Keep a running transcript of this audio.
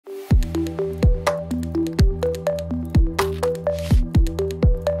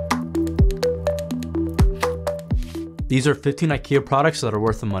These are 15 Ikea products that are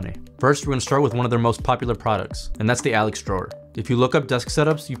worth the money. First, we're going to start with one of their most popular products, and that's the adils drawer. If you look up desk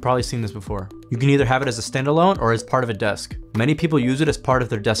setups, you've probably seen this before. You can either have it as a standalone or as part of a desk. Many people use it as part of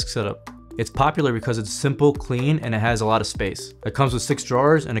their desk setup. It's popular because it's simple, clean, and it has a lot of space. It comes with 6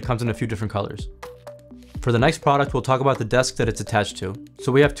 drawers and it comes in a few different colors. For the next product, we'll talk about the desk that it's attached to.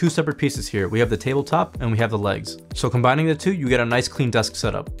 So we have 2 separate pieces here. We have the tabletop and we have the legs. So combining the two, you get a nice clean desk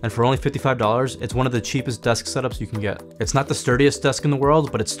setup. And for only $55, it's one of the cheapest desk setups you can get. It's not the sturdiest desk in the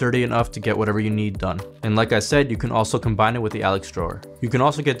world, but it's sturdy enough to get whatever you need done. And like I said, you can also combine it with the adils drawer. You can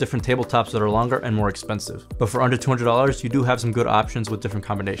also get different tabletops that are longer and more expensive. But for under $200, you do have some good options with different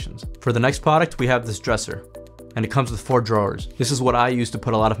combinations. For the next product, we have this dresser. And it comes with 4 drawers. This is what I use to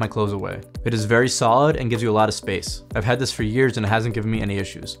put a lot of my clothes away. It is very solid and gives you a lot of space. I've had this for years and it hasn't given me any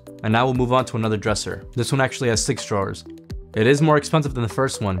issues. And now we'll move on to another dresser. This one actually has 6 drawers. It is more expensive than the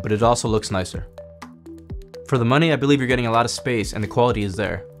first one, but it also looks nicer. For the money, I believe you're getting a lot of space and the quality is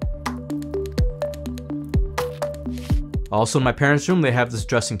there. Also in my parents' room, they have this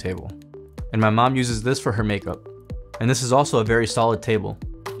dressing table. And my mom uses this for her makeup. And this is also a very solid table.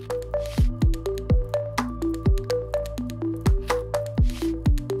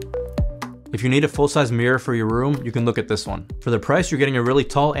 If you need a full-size mirror for your room, you can look at this one. For the price, you're getting a really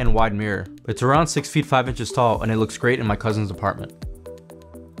tall and wide mirror. It's around 6 feet 5 inches tall and it looks great in my cousin's apartment.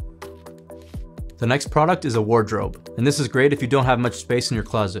 The next product is a wardrobe, and this is great if you don't have much space in your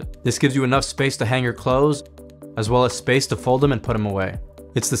closet. This gives you enough space to hang your clothes, as well as space to fold them and put them away.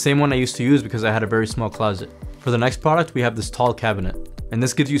 It's the same one I used to use because I had a very small closet. For the next product, we have this tall cabinet. And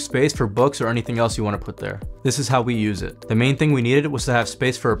this gives you space for books or anything else you want to put there. This is how we use it. The main thing we needed was to have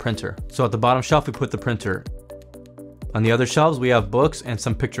space for a printer. So at the bottom shelf, we put the printer. On the other shelves, we have books and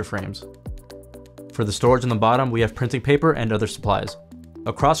some picture frames. For the storage on the bottom, we have printing paper and other supplies.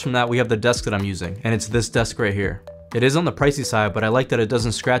 Across from that, we have the desk that I'm using, and it's this desk right here. It is on the pricey side, but I like that it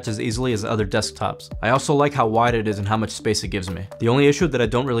doesn't scratch as easily as other desktops. I also like how wide it is and how much space it gives me. The only issue that I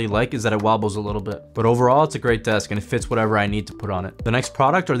don't really like is that it wobbles a little bit. But overall, it's a great desk and it fits whatever I need to put on it. The next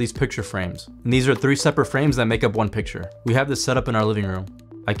product are these picture frames. And these are 3 separate frames that make up one picture. We have this set up in our living room.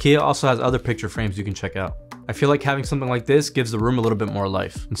 Ikea also has other picture frames you can check out. I feel like having something like this gives the room a little bit more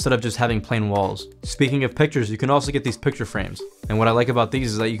life, instead of just having plain walls. Speaking of pictures, you can also get these picture frames. And what I like about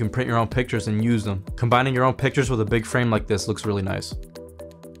these is that you can print your own pictures and use them. Combining your own pictures with a big frame like this looks really nice.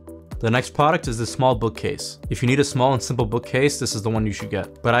 The next product is this small bookcase. If you need a small and simple bookcase, this is the one you should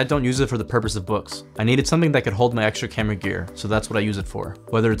get. But I don't use it for the purpose of books. I needed something that could hold my extra camera gear, so that's what I use it for.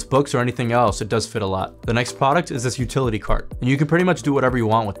 Whether it's books or anything else, it does fit a lot. The next product is this utility cart, and you can pretty much do whatever you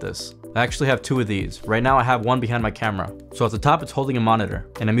want with this. I actually have 2 of these. Right now I have one behind my camera. So at the top it's holding a monitor,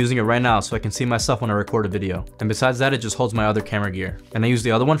 and I'm using it right now so I can see myself when I record a video. And besides that, it just holds my other camera gear. And I use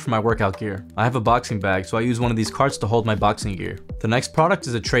the other one for my workout gear. I have a boxing bag, so I use one of these carts to hold my boxing gear. The next product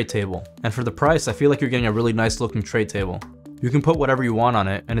is a tray table. And for the price, I feel like you're getting a really nice looking tray table. You can put whatever you want on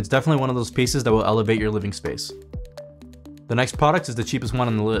it, and it's definitely one of those pieces that will elevate your living space. The next product is the cheapest one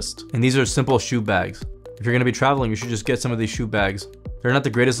on the list, and these are simple shoe bags. If you're going to be traveling, you should just get some of these shoe bags. They're not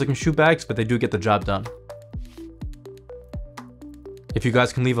the greatest looking shoe bags, but they do get the job done. If you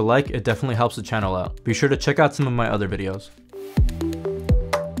guys can leave a like, it definitely helps the channel out. Be sure to check out some of my other videos.